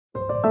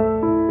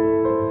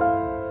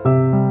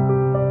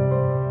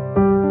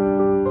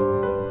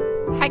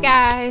Hi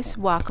guys,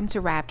 welcome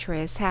to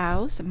Rapturous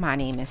House. My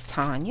name is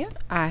Tanya.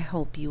 I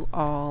hope you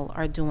all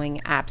are doing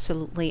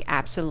absolutely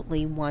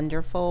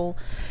wonderful.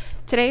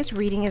 Today's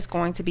reading is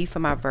going to be for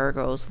my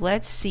Virgos.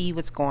 Let's see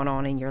what's going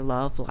on in your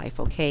love life,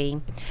 okay?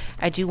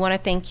 I do want to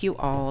thank you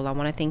all. I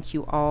want to thank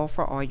you all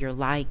for all your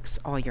likes,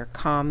 all your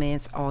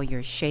comments, all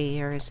your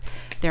shares.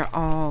 They're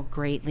all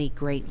greatly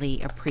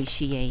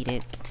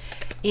appreciated.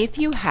 If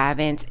you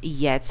haven't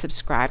yet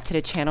subscribed to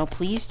the channel,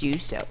 please do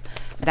so.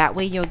 That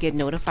way you'll get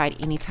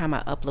notified anytime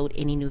I upload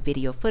any new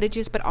video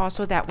footages, but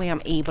also that way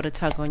I'm able to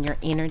tug on your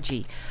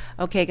energy.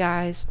 Okay,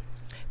 guys?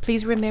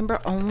 Please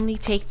remember, only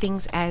take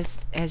things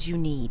as you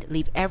need.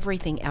 Leave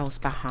everything else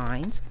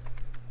behind.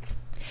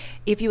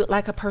 If you would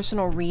like a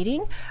personal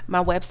reading,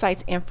 my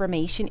website's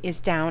information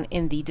is down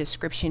in the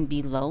description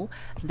below.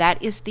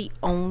 That is the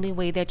only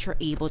way that you're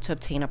able to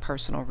obtain a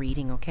personal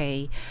reading,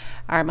 okay?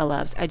 All right, my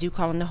loves, I do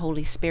call on the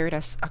Holy Spirit.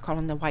 I call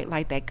on the white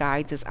light that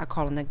guides us. I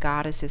call on the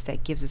goddesses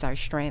that gives us our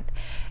strength,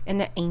 and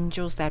the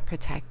angels that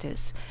protect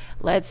us.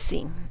 Let's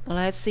see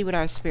what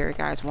our spirit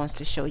guides wants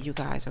to show you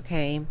guys,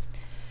 okay?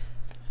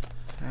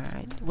 All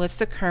right, what's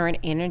the current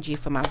energy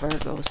for my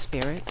Virgo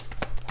spirit?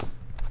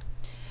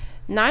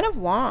 Nine of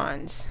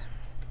Wands.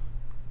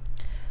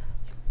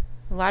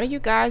 A lot of you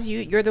guys,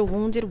 you're the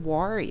wounded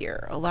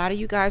warrior. A lot of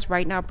you guys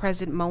right now,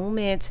 present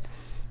moment,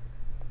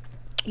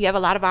 you have a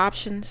lot of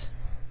options,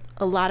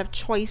 a lot of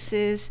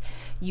choices.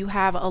 You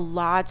have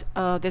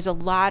there's a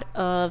lot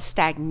of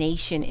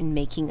stagnation in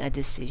making a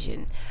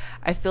decision.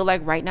 I feel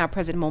like right now,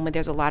 present moment,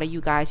 there's a lot of you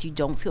guys, you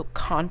don't feel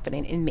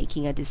confident in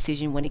making a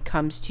decision when it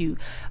comes to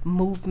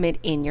movement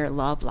in your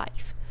love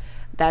life.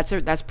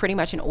 That's pretty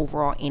much an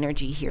overall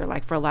energy here.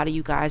 Like for a lot of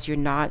you guys,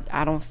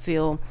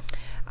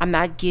 I'm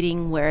not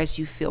getting whereas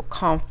you feel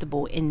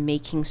comfortable in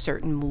making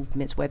certain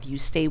movements, whether you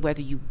stay,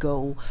 whether you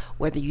go,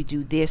 whether you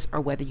do this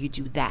or whether you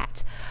do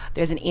that.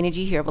 There's an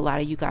energy here of a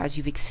lot of you guys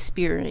you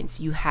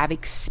have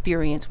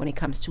experience when it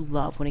comes to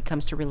love, when it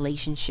comes to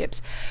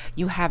relationships.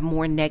 You have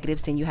more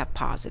negatives than you have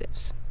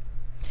positives.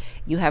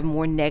 You have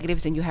more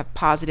negatives than you have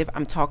positive.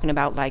 I'm talking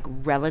about like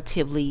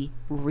relatively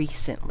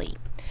recently.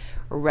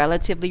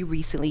 Relatively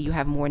recently, you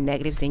have more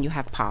negatives than you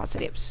have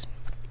positives.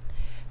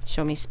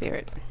 Show me,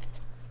 Spirit.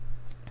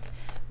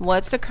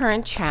 What's the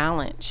current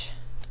challenge?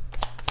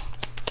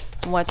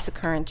 What's the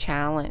current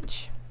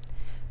challenge?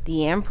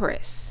 The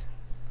Empress.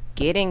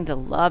 Getting the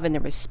love and the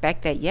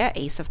respect that, yeah,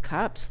 Ace of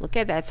Cups. Look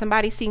at that.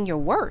 Somebody seeing your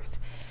worth.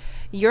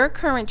 Your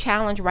current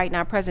challenge right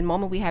now, present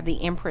moment, we have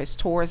the Empress,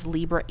 Taurus,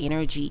 Libra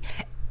energy.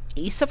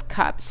 Ace of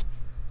Cups.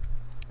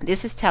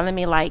 This is telling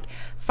me like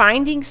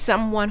finding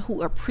someone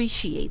who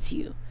appreciates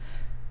you.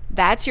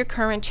 That's your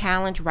current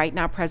challenge right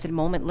now, present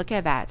moment. Look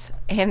at that.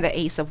 And the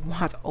Ace of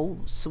Wands.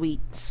 Oh,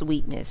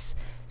 sweetness.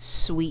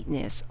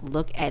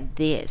 Look at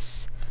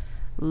this.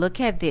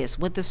 Look at this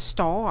with the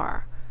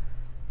Star.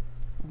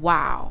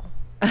 Wow.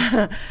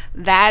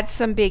 That's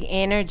some big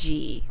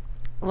energy.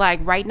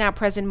 Like right now,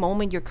 present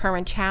moment, your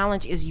current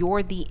challenge is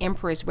you're the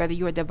Empress. Whether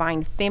you're a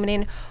divine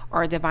feminine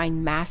or a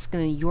divine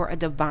masculine, you're a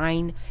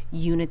divine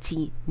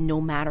unity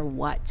no matter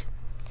what.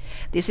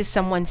 This is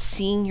someone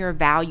seeing your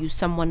value,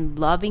 someone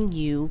loving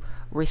you,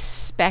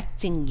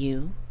 respecting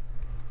you,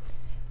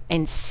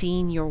 and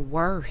seeing your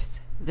worth.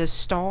 The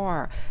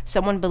Star,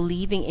 someone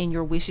believing in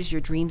your wishes,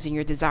 your dreams, and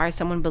your desires,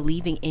 someone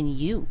believing in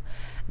you.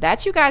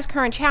 That's you guys'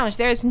 current challenge.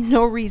 There is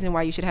no reason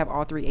why you should have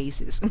all three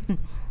aces.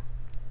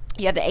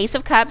 You have the Ace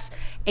of Cups,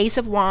 Ace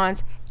of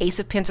Wands, Ace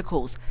of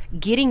Pentacles.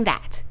 Getting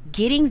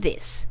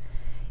this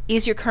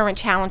is your current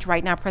challenge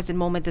right now, present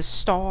moment. The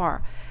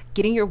Star,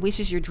 getting your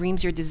wishes, your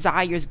dreams, your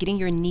desires, getting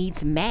your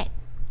needs met.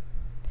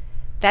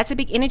 That's a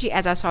big energy,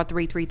 as I saw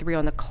 333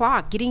 on the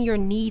clock. Getting your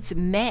needs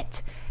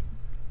met.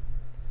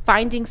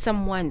 Finding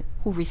someone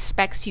who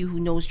respects you, who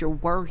knows your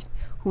worth,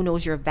 who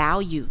knows your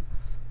value.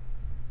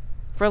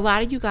 For a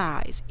lot of you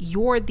guys,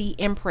 you're the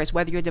Empress,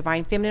 whether you're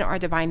divine feminine or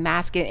divine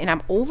masculine. And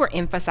I'm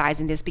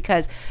overemphasizing this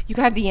because you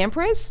got the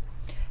Empress,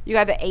 you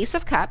got the Ace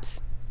of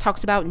Cups,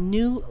 talks about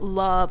new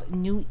love,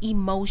 new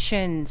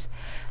emotions.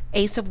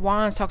 Ace of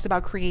Wands talks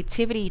about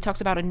creativity,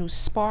 talks about a new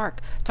spark,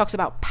 talks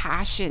about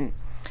passion.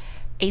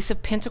 Ace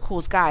of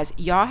Pentacles, guys,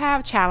 y'all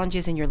have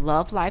challenges in your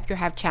love life. You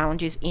have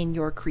challenges in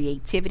your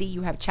creativity.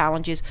 You have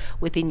challenges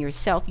within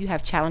yourself. You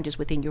have challenges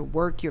within your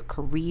work, your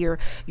career.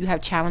 You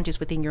have challenges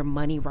within your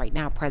money right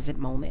now, present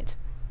moment.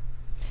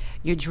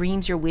 Your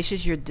dreams, your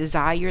wishes, your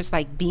desires,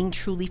 like being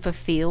truly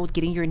fulfilled,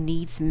 getting your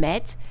needs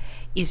met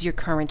is your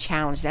current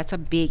challenge. That's a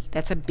big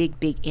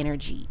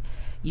energy.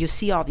 You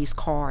see all these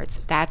cards.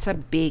 That's a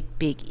big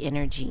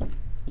energy.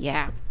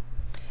 Yeah.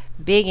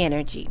 Big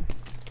energy.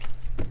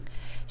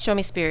 Show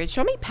me, Spirit.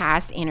 Show me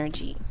past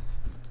energy.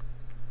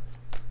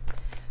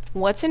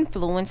 What's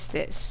influenced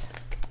this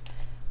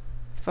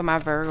for my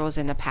Virgos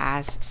in the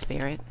past,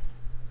 Spirit?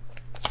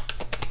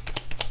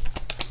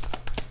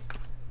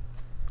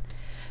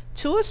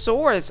 Two of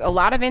Swords, a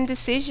lot of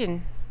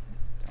indecision.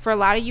 For a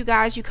lot of you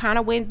guys, you kind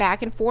of went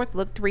back and forth.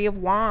 Look, Three of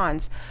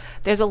Wands.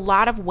 There's a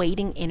lot of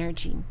waiting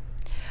energy.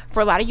 For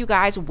a lot of you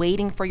guys,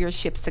 waiting for your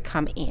ships to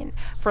come in.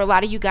 For a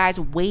lot of you guys,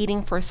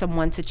 waiting for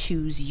someone to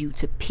choose you,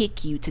 to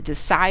pick you, to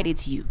decide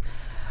it's you.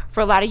 For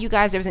a lot of you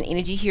guys, there's an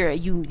energy here.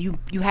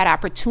 You had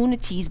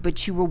opportunities,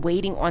 but you were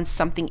waiting on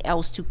something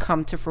else to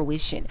come to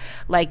fruition.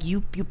 Like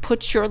you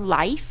put your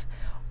life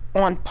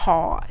on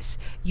pause.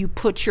 You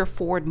put your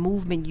forward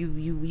movement.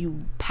 You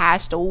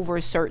passed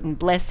over certain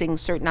blessings,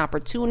 certain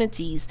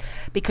opportunities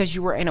because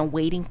you were in a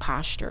waiting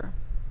posture.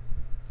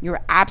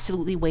 You're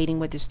absolutely waiting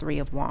with this Three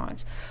of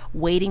Wands,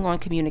 waiting on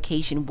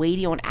communication,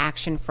 waiting on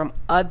action from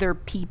other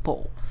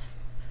people,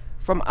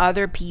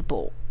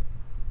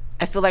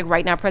 I feel like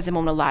right now, present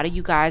moment, a lot of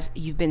you guys,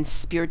 you've been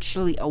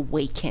spiritually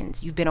awakened.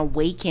 You've been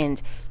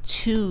awakened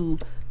to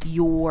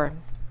your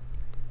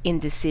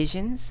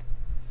indecisions,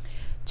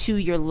 to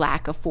your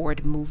lack of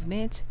forward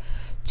movement,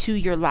 to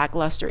your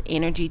lackluster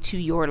energy, to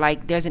your,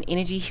 like, there's an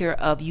energy here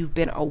of you've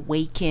been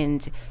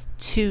awakened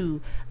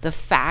to the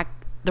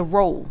fact, the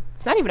role.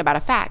 It's not even about a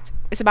fact.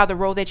 It's about the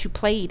role that you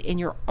played in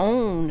your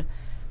own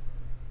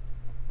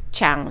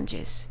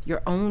challenges,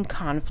 your own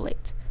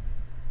conflict.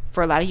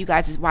 For a lot of you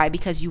guys, is why?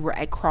 Because you were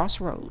at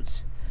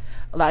crossroads.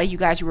 A lot of you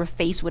guys, you were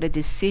faced with a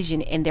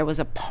decision and there was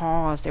a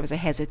pause, there was a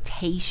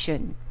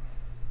hesitation.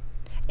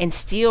 And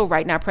still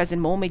right now,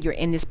 present moment, you're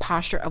in this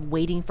posture of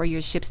waiting for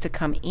your ships to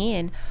come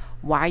in.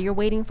 Why you're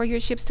waiting for your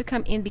ships to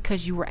come in?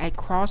 Because you were at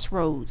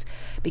crossroads,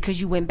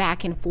 because you went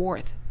back and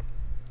forth.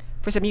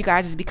 For some of you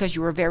guys, it's because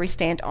you were very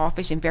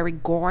standoffish and very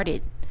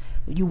guarded.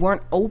 You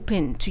weren't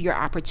open to your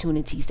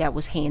opportunities that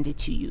was handed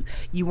to you.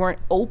 You weren't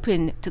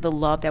open to the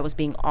love that was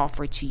being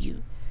offered to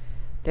you.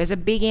 There's a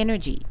big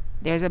energy.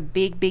 There's a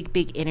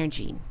big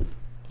energy.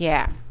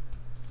 Yeah.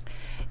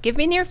 Give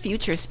me near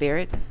future,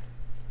 Spirit.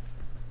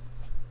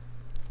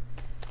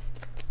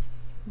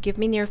 Give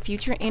me near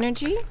future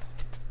energy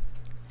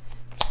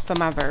for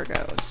my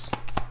Virgos.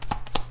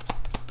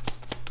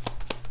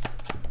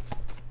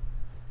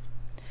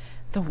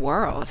 The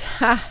World.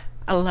 I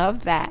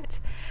love that.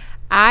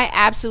 I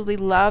absolutely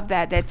love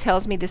that. That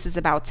tells me this is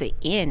about to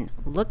end.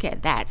 Look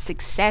at that.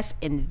 Success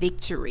and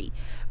victory.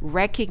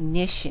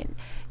 Recognition.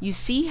 You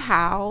see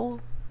how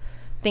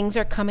things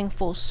are coming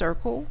full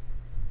circle?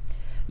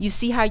 You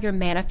see how you're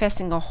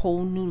manifesting a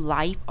whole new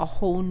life, a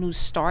whole new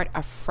start,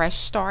 a fresh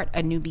start,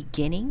 a new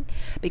beginning?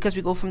 Because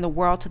we go from the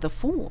World to the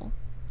Fool.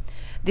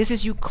 This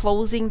is you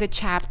closing the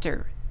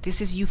chapter.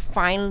 This is you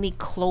finally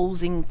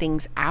closing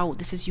things out.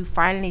 This is you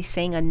finally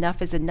saying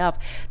enough is enough.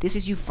 This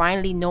is you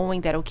finally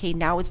knowing that, okay,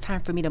 now it's time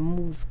for me to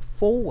move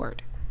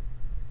forward.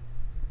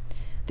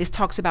 This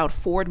talks about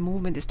forward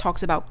movement. This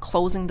talks about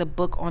closing the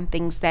book on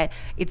things that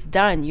it's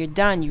done. You're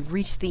done. You've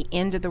reached the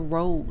end of the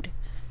road.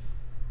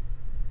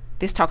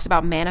 This talks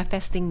about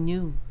manifesting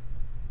new.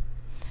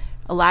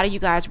 A lot of you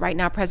guys right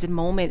now, present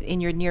moment,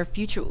 in your near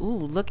future. Ooh,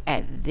 look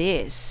at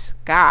this.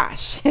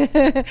 Gosh.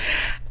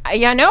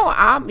 Y'all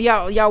know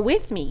y'all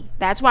with me.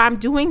 That's why I'm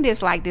doing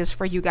this like this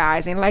for you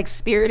guys. And like,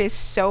 Spirit is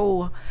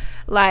so,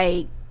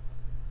 like,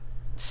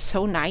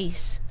 so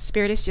nice.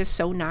 Spirit is just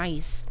so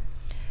nice.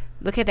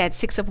 Look at that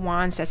Six of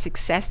Wands. That's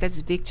success.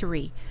 That's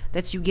victory.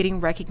 That's you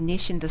getting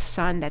recognition. The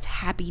Sun. That's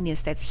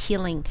happiness. That's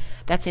healing.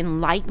 That's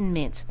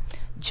enlightenment.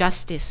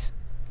 Justice.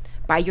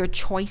 By your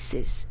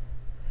choices,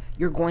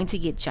 you're going to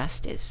get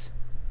justice.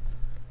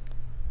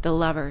 The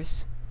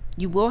Lovers.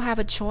 You will have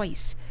a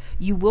choice.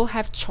 You will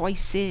have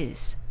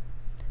choices.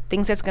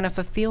 Things that's going to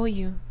fulfill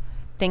you.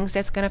 Things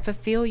that's going to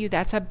fulfill you.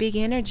 That's a big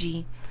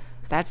energy.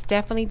 That's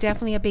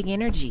definitely a big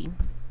energy.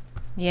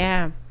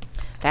 Yeah.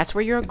 That's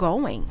where you're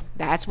going.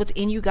 That's what's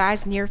in you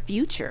guys' near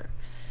future.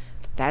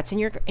 That's in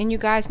you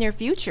guys' near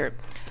future.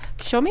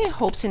 Show me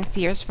hopes and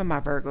fears for my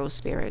Virgo,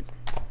 Spirit.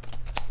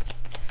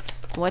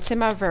 What's in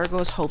my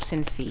Virgo's hopes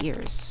and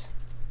fears?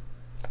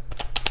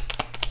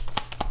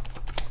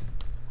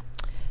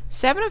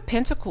 Seven of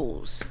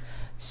Pentacles.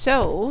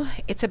 So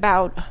it's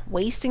about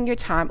wasting your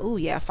time. Oh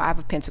yeah, Five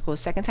of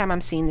Pentacles. Second time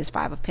I'm seeing this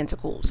Five of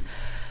Pentacles.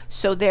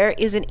 So there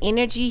is an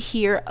energy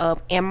here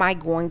of, am I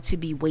going to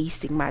be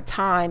wasting my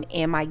time?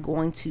 Am I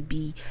going to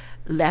be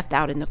left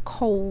out in the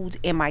cold?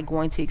 Am I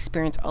going to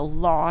experience a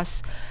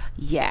loss?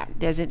 Yeah,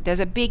 there's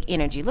a big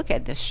energy. Look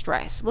at the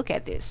stress. Look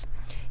at this.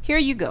 Here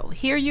you go.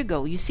 Here you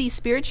go. You see,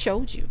 Spirit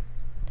showed you.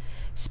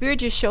 Spirit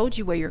just showed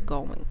you where you're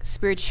going.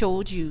 Spirit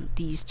showed you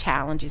these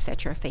challenges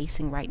that you're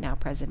facing right now,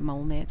 present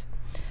moment.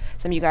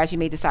 Some of you guys, you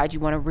may decide you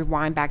want to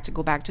rewind back to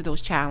go back to those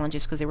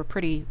challenges because they were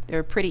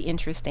pretty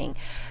interesting.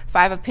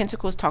 Five of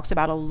Pentacles talks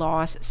about a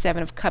loss.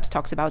 Seven of Cups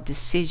talks about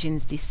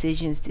decisions.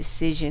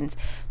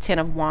 Ten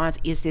of Wands,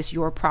 is this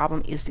your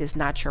problem? Is this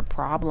not your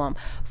problem?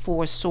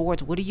 Four of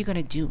Swords, what are you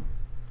going to do?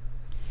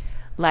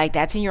 Like,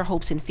 that's in your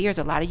hopes and fears.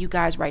 A lot of you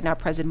guys right now,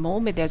 present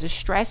moment, there's a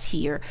stress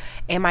here.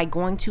 Am I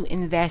going to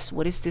invest?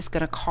 What is this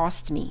going to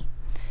cost me?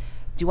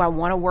 Do I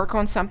want to work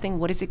on something?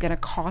 What is it going to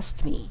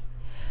cost me?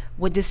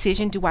 What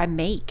decision do I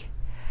make?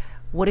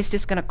 What is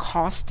this going to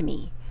cost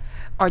me?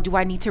 Or do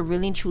I need to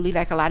really and truly,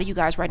 like a lot of you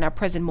guys right now,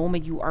 present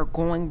moment, you are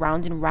going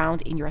round and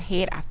round in your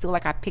head. I feel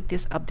like I picked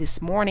this up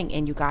this morning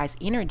in you guys'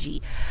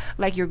 energy.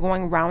 Like you're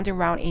going round and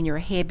round in your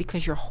head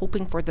because you're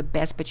hoping for the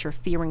best, but you're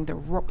fearing the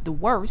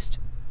worst.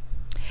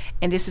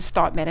 And this is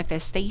thought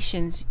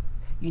manifestations.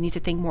 You need to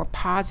think more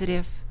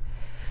positive.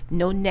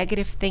 No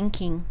negative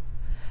thinking.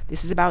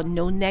 This is about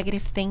no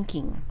negative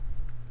thinking.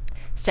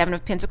 7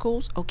 of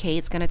Pentacles. Okay,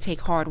 it's going to take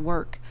hard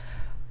work.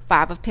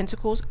 5 of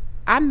Pentacles.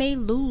 I may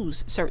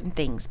lose certain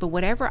things, but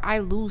whatever I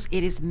lose,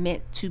 it is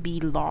meant to be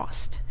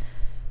lost.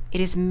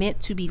 It is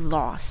meant to be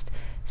lost.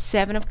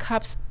 7 of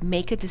Cups,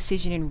 make a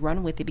decision and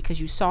run with it,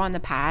 because you saw in the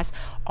past,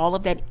 all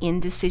of that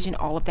indecision,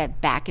 all of that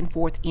back and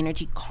forth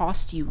energy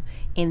cost you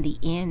in the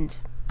end.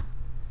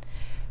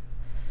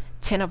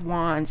 10 of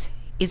Wands,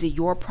 is it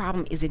your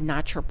problem? Is it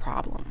not your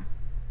problem?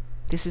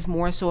 This is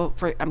more so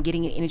for, I'm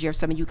getting an energy of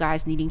some of you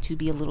guys needing to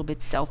be a little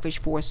bit selfish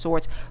for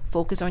sorts.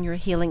 Focus on your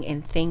healing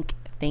and think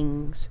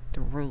things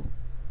through.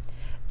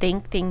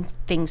 Think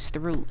things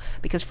through,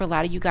 because for a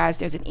lot of you guys,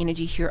 there's an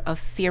energy here of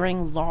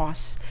fearing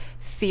loss,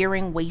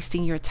 fearing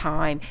wasting your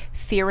time,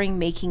 fearing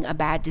making a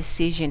bad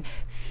decision,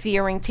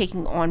 fearing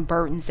taking on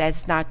burdens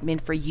that's not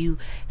meant for you,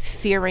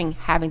 fearing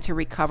having to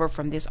recover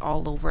from this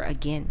all over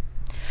again.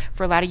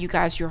 For a lot of you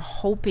guys, you're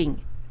hoping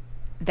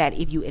that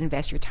if you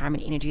invest your time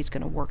and energy, it's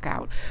going to work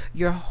out.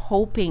 You're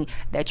hoping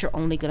that you're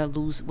only going to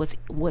lose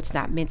what's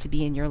not meant to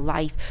be in your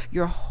life.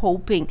 You're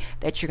hoping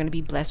that you're going to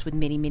be blessed with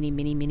many, many,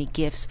 many, many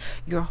gifts.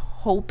 You're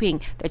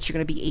hoping that you're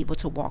going to be able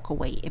to walk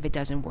away if it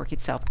doesn't work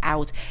itself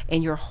out.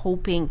 And you're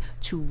hoping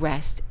to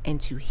rest and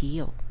to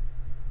heal.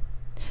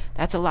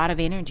 That's a lot of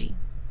energy.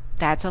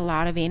 That's a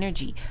lot of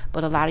energy.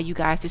 But a lot of you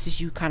guys, this is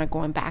you kind of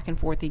going back and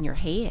forth in your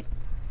head.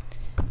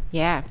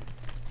 Yeah.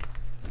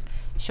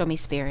 Show me,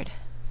 Spirit.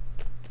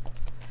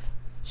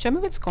 Show me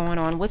what's going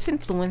on. What's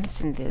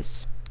influencing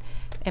this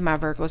in my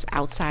Virgo's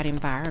outside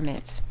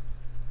environment?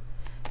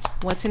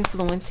 What's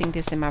influencing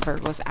this in my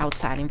Virgo's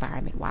outside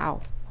environment? Wow,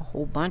 a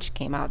whole bunch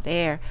came out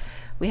there.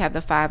 We have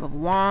the 5 of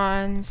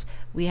Wands.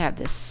 We have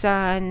the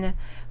Sun.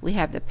 We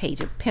have the Page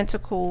of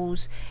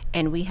Pentacles.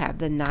 And we have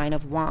the 9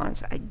 of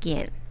Wands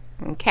again.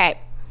 Okay.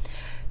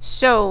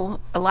 So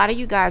a lot of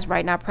you guys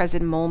right now,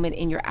 present moment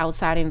in your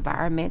outside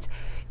environment,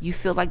 you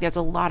feel like there's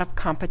a lot of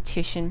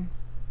competition.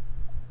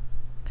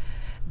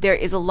 There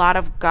is a lot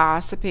of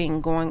gossiping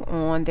going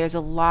on. There's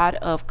a lot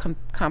of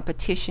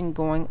competition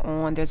going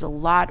on. There's a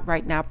lot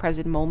right now,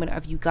 present moment,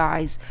 of you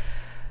guys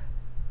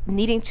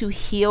needing to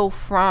heal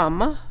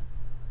from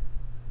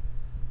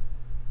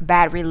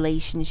bad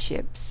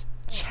relationships,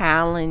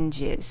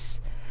 challenges,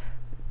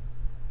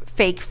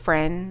 fake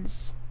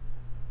friends.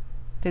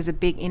 There's a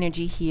big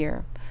energy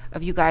here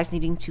of you guys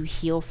needing to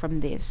heal from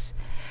this.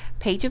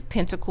 Page of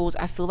Pentacles,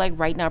 I feel like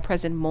right now,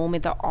 present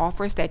moment, the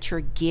offers that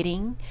you're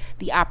getting,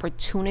 the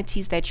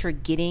opportunities that you're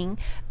getting,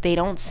 they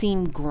don't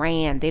seem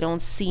grand. They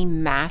don't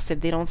seem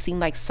massive. They don't seem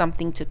like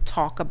something to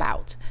talk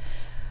about.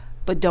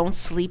 But don't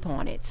sleep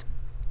on it.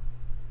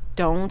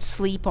 Don't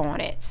sleep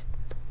on it.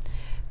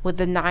 With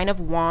the 9 of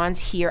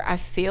Wands here, I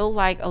feel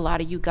like a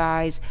lot of you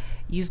guys,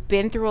 you've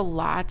been through a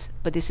lot,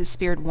 but this is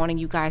Spirit wanting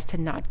you guys to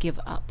not give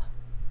up.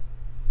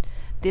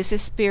 This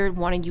is Spirit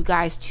wanting you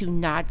guys to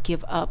not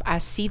give up. I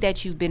see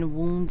that you've been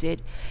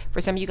wounded.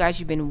 For some of you guys,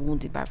 you've been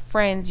wounded by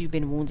friends. You've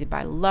been wounded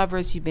by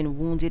lovers. You've been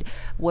wounded,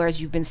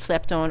 whereas you've been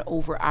slept on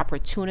over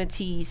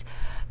opportunities.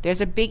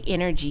 There's a big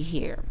energy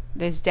here.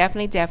 There's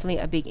definitely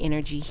a big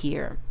energy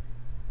here.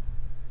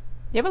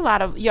 You have a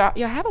lot of, you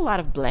have a lot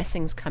of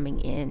blessings coming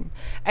in.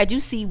 I do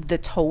see the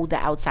toll, the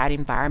outside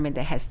environment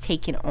that has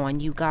taken on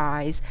you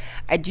guys.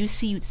 I do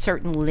see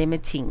certain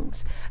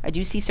limitings. I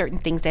do see certain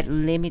things that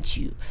limit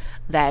you,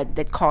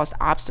 that cause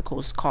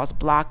obstacles, cause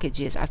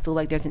blockages. I feel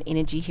like there's an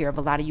energy here of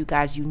a lot of you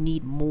guys. You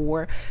need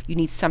more. You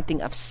need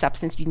something of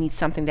substance. You need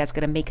something that's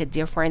going to make a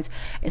difference.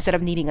 Instead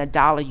of needing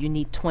 $1, you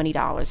need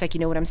 $20. Like, you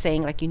know what I'm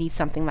saying? Like, you need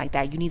something like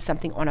that. You need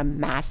something on a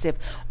massive,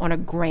 on a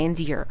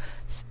grandeur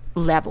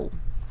level.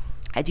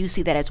 I do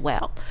see that as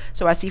well.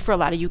 So I see for a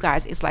lot of you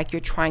guys, it's like you're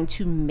trying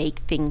to make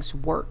things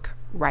work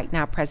right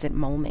now, present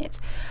moment.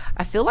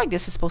 I feel like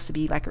this is supposed to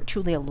be like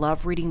truly a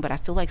love reading, but I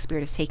feel like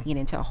Spirit is taking it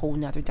into a whole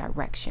nother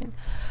direction.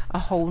 A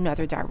whole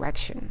nother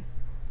direction.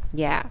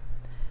 Yeah.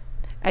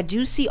 I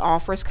do see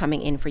offers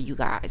coming in for you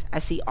guys. I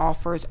see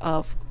offers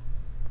of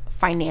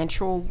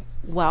financial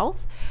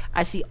wealth.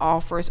 I see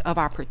offers of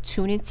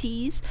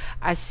opportunities.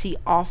 I see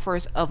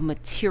offers of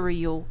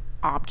material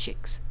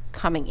objects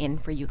coming in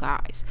for you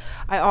guys.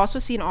 I also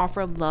see an offer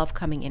of love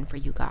coming in for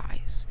you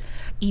guys.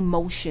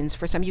 Emotions.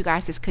 For some of you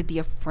guys, this could be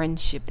a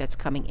friendship that's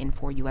coming in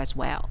for you as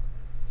well.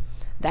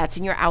 That's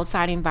in your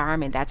outside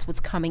environment. That's what's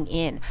coming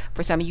in.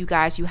 For some of you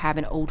guys, you have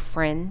an old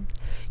friend,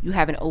 you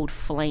have an old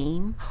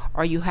flame,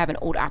 or you have an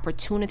old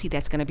opportunity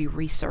that's going to be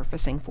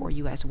resurfacing for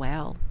you as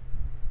well.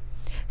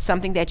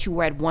 Something that you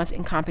were at once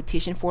in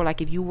competition for.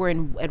 Like if you were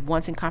at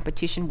once in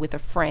competition with a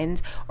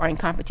friend, or in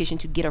competition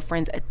to get a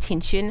friend's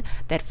attention,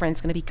 that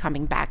friend's going to be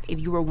coming back. If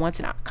you were once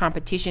in a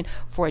competition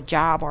for a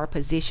job or a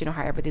position, or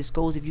however this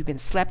goes, if you've been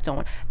slept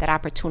on, that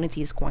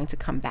opportunity is going to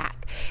come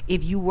back.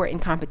 If you were in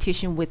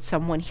competition with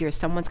someone here,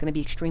 someone's going to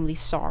be extremely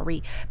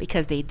sorry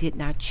because they did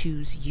not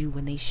choose you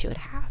when they should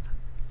have.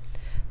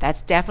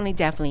 That's definitely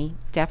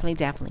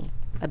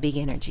a big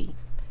energy.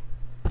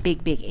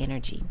 Big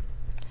energy.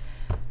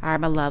 All right,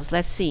 my loves,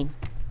 let's see.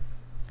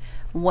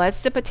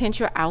 What's the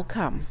potential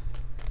outcome?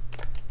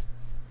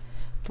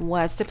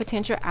 What's the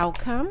potential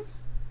outcome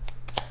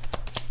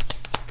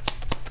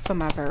for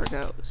my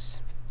Virgos?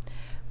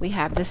 We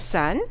have the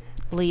Sun,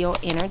 Leo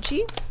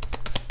energy,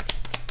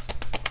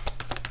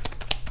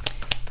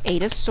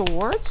 8 of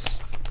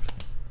Swords,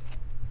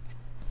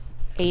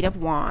 8 of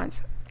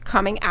Wands.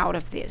 Coming out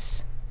of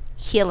this,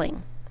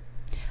 healing.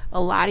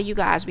 A lot of you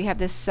guys, we have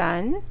the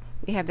Sun,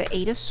 we have the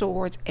 8 of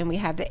Swords, and we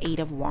have the 8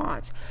 of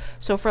Wands.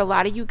 So for a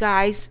lot of you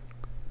guys,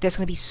 there's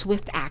going to be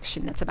swift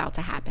action that's about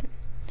to happen.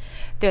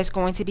 There's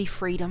going to be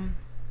freedom.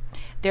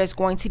 There's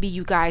going to be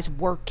you guys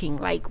working.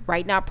 Like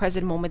right now,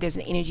 present moment, there's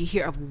an energy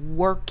here of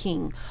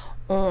working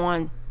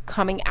on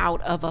coming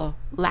out of a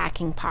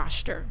lacking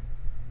posture.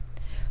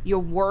 You're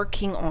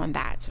working on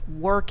that.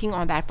 Working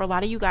on that. For a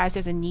lot of you guys,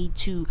 there's a need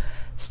to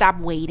stop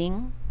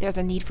waiting. There's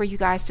a need for you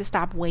guys to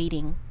stop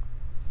waiting.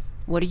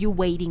 What are you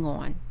waiting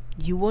on?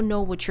 You will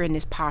know what you're in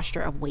this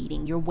posture of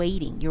waiting. You're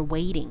waiting. You're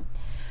waiting.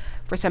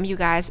 For some of you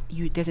guys,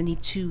 there's a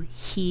need to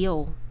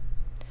heal.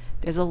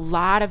 There's a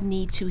lot of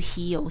need to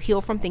heal.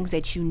 Heal from things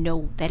that you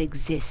know that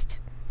exist.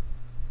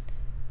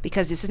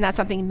 Because this is not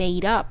something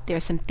made up.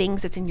 There's some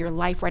things that's in your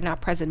life right now,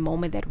 present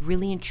moment, that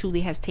really and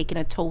truly has taken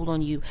a toll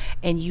on you,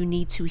 and you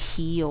need to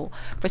heal.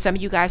 For some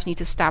of you guys, you need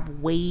to stop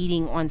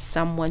waiting on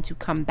someone to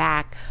come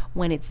back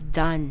when it's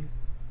done.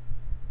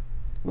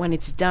 When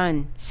it's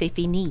done, c'est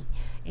fini.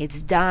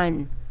 It's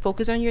done.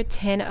 Focus on your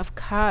 10 of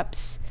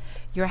Cups,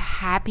 your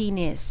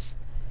happiness,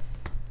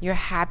 your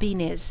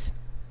happiness.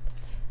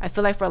 I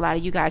feel like for a lot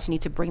of you guys, you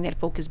need to bring that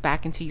focus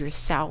back into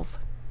yourself.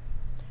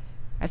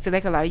 I feel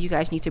like a lot of you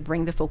guys need to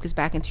bring the focus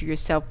back into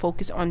yourself.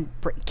 Focus on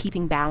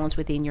keeping balance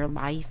within your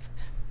life.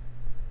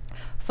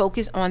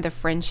 Focus on the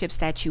friendships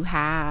that you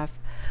have.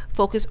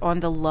 Focus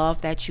on the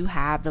love that you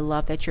have, the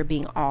love that you're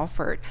being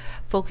offered.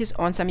 Focus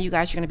on some of you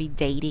guys, you're going to be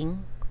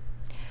dating.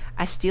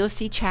 I still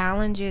see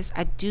challenges.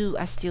 I do.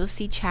 I still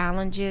see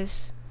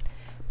challenges.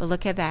 But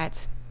look at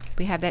that.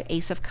 We have that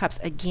Ace of Cups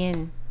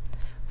again.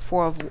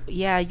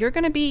 Yeah, you guys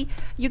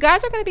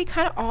are going to be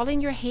kind of all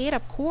in your head,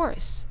 of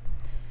course.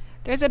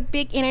 There's a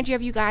big energy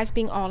of you guys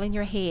being all in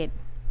your head.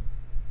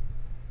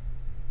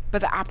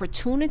 But the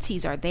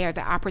opportunities are there.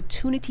 The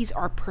opportunities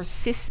are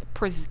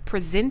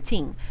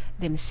presenting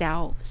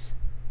themselves.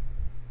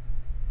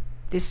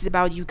 This is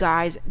about you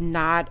guys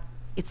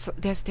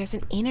there's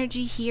an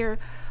energy here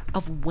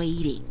of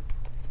waiting.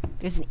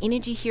 There's an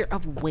energy here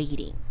of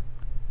waiting.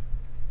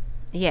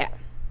 Yeah.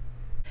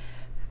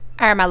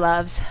 All right, my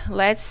loves.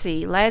 Let's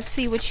see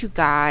what you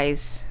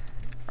guys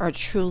are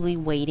truly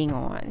waiting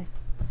on.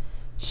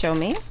 Show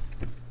me.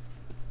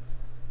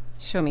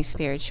 Show me,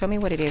 Spirit. Show me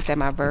what it is that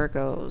my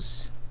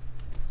Virgos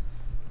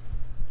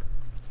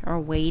are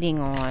waiting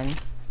on.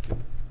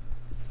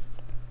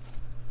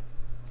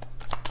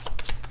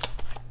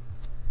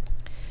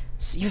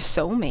 Your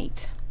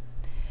soulmate.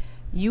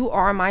 You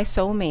are my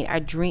soulmate.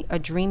 A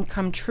dream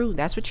come true.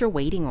 That's what you're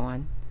waiting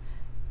on.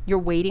 You're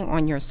waiting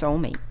on your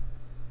soulmate.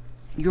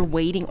 You're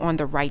waiting on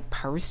the right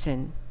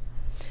person.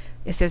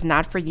 It says,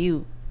 not for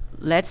you.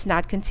 Let's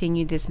not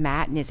continue this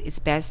madness. It's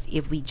best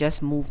if we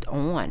just moved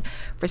on.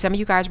 For some of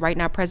you guys right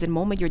now, present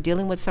moment, you're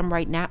dealing with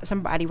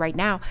somebody right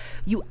now.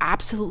 You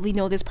absolutely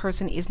know this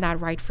person is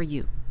not right for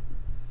you.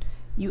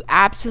 You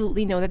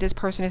absolutely know that this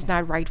person is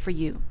not right for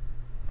you.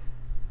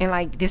 And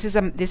like this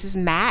is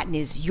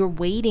madness. You're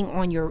waiting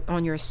on your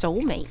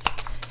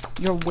soulmate.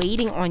 You're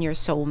waiting on your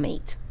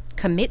soulmate.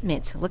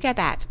 Commitment. Look at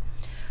that.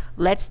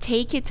 Let's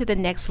take it to the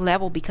next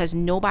level because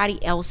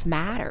nobody else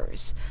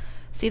matters.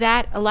 See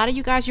that? A lot of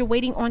you guys, you're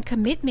waiting on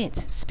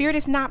commitment. Spirit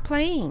is not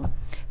playing. It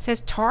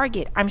says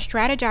target. I'm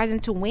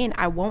strategizing to win.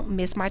 I won't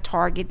miss my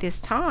target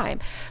this time.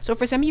 So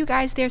for some of you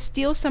guys, there's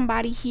still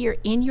somebody here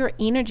in your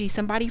energy,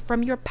 somebody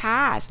from your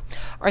past,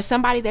 or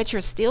somebody that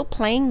you're still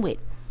playing with,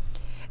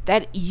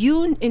 that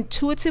you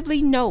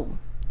intuitively know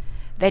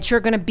that you're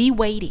going to be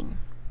waiting.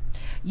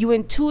 You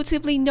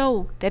intuitively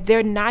know that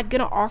they're not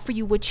going to offer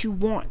you what you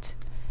want,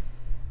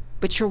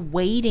 but you're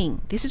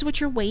waiting. This is what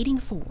you're waiting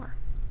for.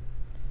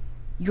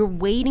 You're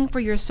waiting for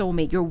your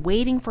soulmate. You're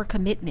waiting for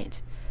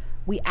commitment.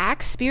 We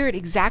ask Spirit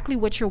exactly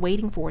what you're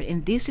waiting for,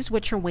 and this is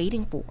what you're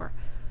waiting for.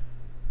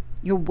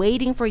 You're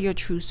waiting for your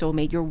true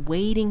soulmate. You're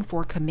waiting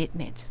for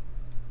commitment.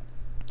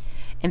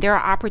 And there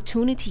are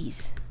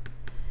opportunities,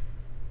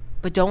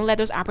 but don't let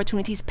those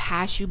opportunities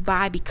pass you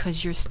by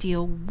because you're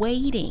still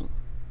waiting,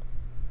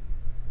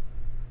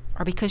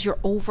 or because you're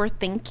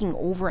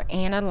overthinking,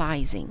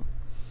 overanalyzing,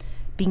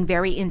 being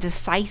very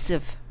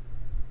indecisive.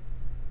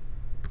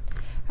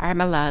 All right,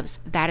 my loves,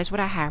 that is what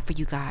I have for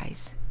you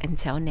guys.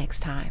 Until next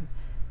time.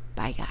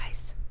 Bye,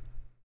 guys.